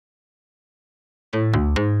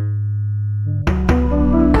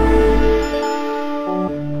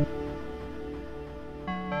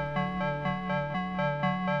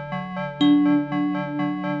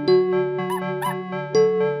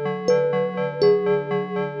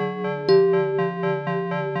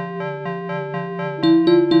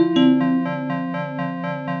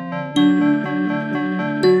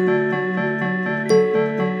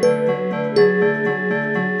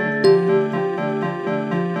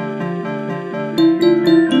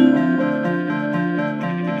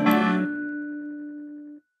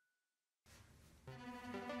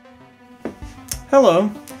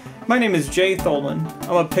Hello, my name is Jay Tholen.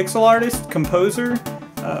 I'm a pixel artist, composer,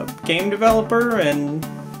 game developer, and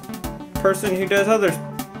person who does other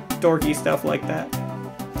dorky stuff like that.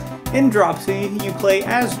 In Dropsy, you play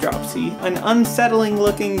as Dropsy, an unsettling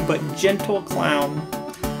looking but gentle clown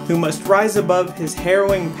who must rise above his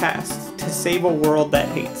harrowing past to save a world that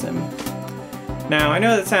hates him. Now, I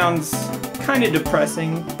know that sounds kinda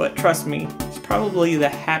depressing, but trust me, it's probably the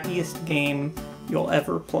happiest game you'll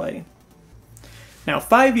ever play. Now,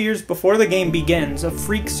 5 years before the game begins, a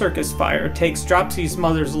freak circus fire takes Dropsy's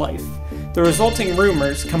mother's life. The resulting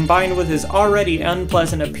rumors, combined with his already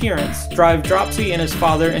unpleasant appearance, drive Dropsy and his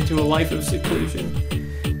father into a life of seclusion.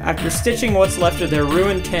 After stitching what's left of their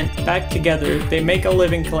ruined tent back together, they make a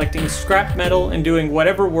living collecting scrap metal and doing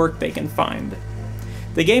whatever work they can find.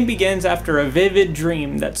 The game begins after a vivid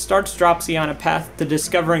dream that starts Dropsy on a path to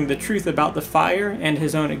discovering the truth about the fire and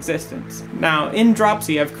his own existence. Now, in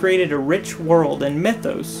Dropsy, I've created a rich world and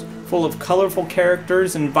mythos full of colorful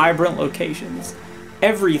characters and vibrant locations.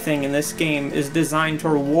 Everything in this game is designed to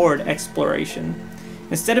reward exploration.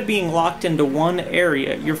 Instead of being locked into one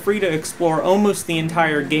area, you're free to explore almost the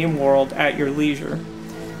entire game world at your leisure.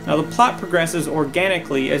 Now, the plot progresses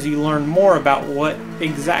organically as you learn more about what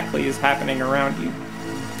exactly is happening around you.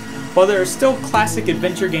 While there are still classic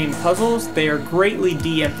adventure game puzzles, they are greatly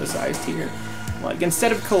de-emphasized here. Like,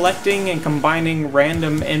 instead of collecting and combining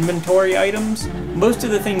random inventory items, most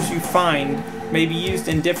of the things you find may be used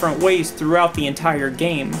in different ways throughout the entire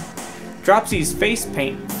game. Dropsy's face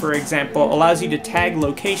paint, for example, allows you to tag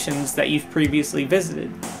locations that you've previously visited.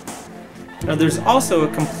 Now, there's also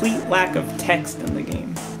a complete lack of text in the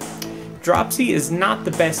game. Dropsy is not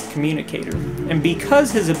the best communicator, and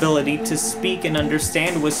because his ability to speak and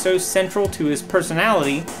understand was so central to his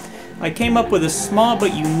personality, I came up with a small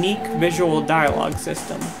but unique visual dialogue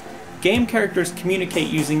system. Game characters communicate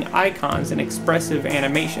using icons and expressive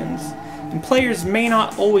animations, and players may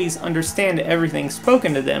not always understand everything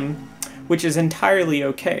spoken to them, which is entirely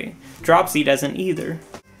okay. Dropsy doesn't either.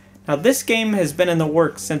 Now, this game has been in the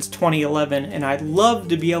works since 2011, and I'd love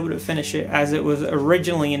to be able to finish it as it was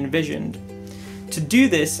originally envisioned. To do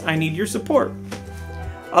this, I need your support.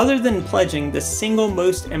 Other than pledging, the single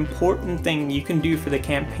most important thing you can do for the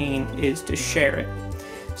campaign is to share it.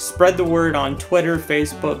 Spread the word on Twitter,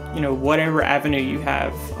 Facebook, whatever avenue you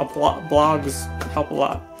have. Blogs help a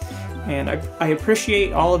lot. And I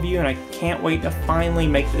appreciate all of you, and I can't wait to finally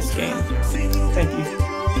make this game. Thank you.